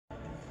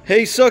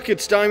Hey Sukh,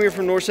 it's Daime here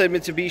from Northside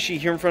Mitsubishi.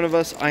 Here in front of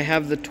us, I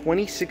have the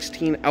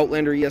 2016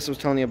 Outlander ES I was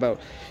telling you about.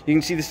 You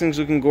can see this thing's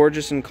looking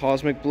gorgeous in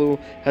cosmic blue,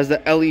 has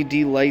the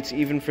LED lights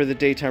even for the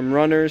daytime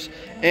runners,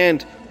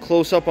 and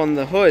close up on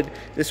the hood,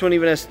 this one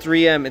even has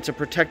 3M. It's a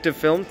protective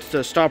film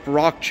to stop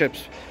rock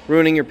chips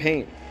ruining your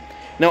paint.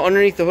 Now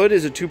underneath the hood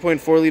is a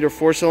 2.4 liter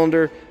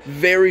 4-cylinder,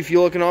 very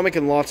fuel economic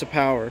and lots of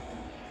power.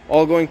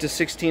 All going to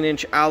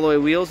 16-inch alloy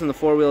wheels in the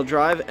 4-wheel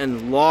drive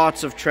and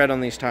lots of tread on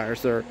these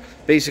tires. They're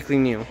basically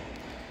new.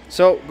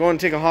 So, go and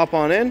take a hop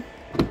on in.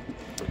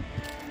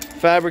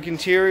 Fabric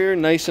interior,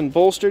 nice and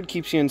bolstered,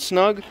 keeps you in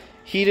snug.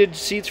 Heated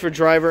seats for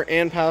driver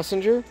and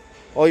passenger.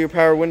 All your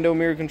power window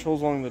mirror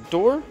controls along the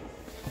door.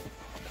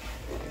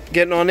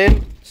 Getting on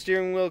in,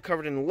 steering wheel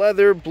covered in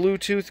leather,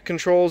 Bluetooth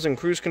controls and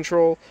cruise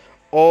control,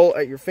 all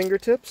at your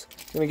fingertips.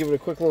 I'm going to give it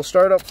a quick little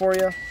start up for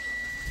you.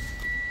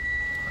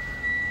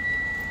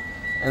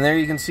 And there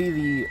you can see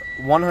the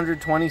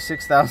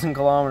 126,000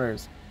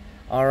 kilometers.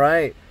 All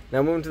right.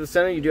 Now moving to the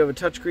center, you do have a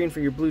touchscreen for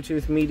your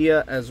Bluetooth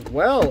media as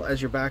well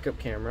as your backup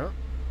camera.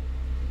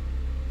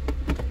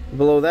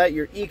 Below that,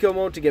 your eco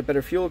mode to get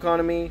better fuel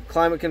economy.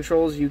 Climate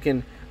controls, you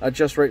can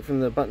adjust right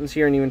from the buttons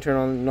here and even turn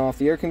on and off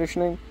the air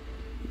conditioning.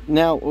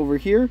 Now over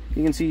here,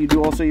 you can see you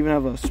do also even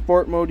have a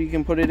sport mode you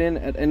can put it in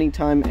at any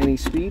time, any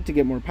speed to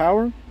get more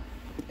power.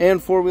 And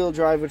 4-wheel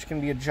drive, which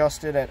can be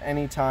adjusted at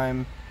any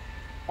time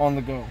on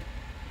the go.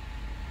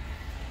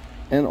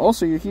 And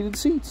also your heated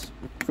seats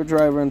for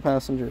driver and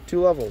passenger,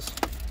 2 levels.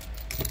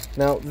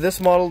 Now, this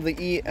model,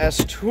 the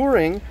ES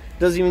Touring,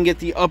 does even get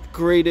the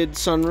upgraded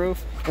sunroof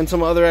and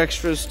some other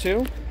extras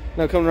too.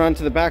 Now, coming around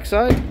to the back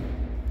side,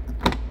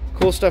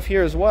 cool stuff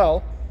here as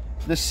well.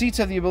 The seats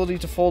have the ability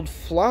to fold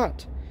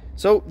flat,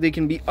 so they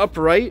can be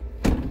upright.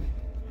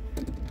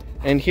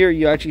 And here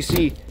you actually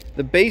see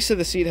the base of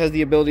the seat has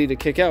the ability to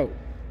kick out.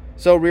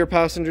 So, rear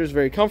passenger is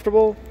very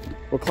comfortable.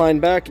 Recline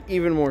back,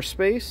 even more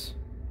space.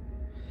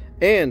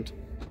 And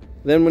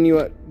then when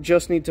you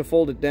just need to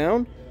fold it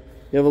down,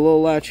 you have a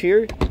little latch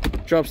here,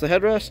 drops the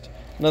headrest,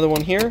 another one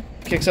here,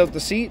 kicks out the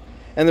seat,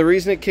 and the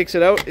reason it kicks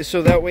it out is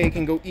so that way it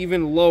can go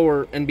even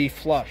lower and be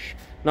flush,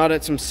 not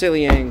at some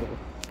silly angle.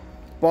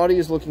 Body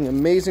is looking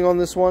amazing on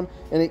this one,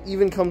 and it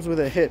even comes with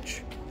a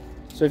hitch.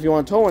 So if you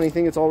want to tow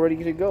anything, it's all ready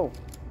to go.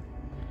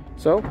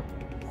 So,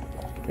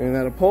 giving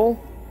that a pull,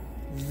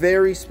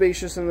 very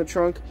spacious in the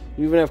trunk.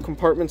 You even have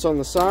compartments on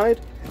the side,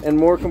 and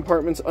more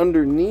compartments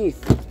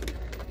underneath.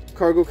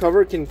 Cargo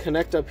cover can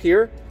connect up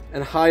here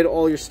and hide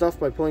all your stuff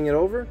by pulling it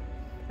over.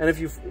 And if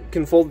you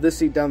can fold this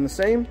seat down the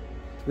same,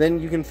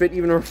 then you can fit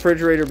even a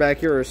refrigerator back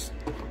here, or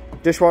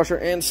dishwasher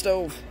and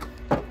stove.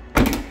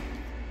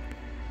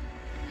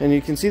 And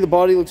you can see the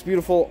body looks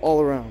beautiful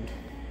all around.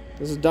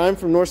 This is Daime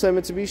from Northside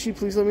Mitsubishi.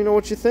 Please let me know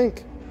what you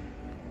think.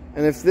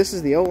 And if this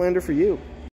is the Outlander for you.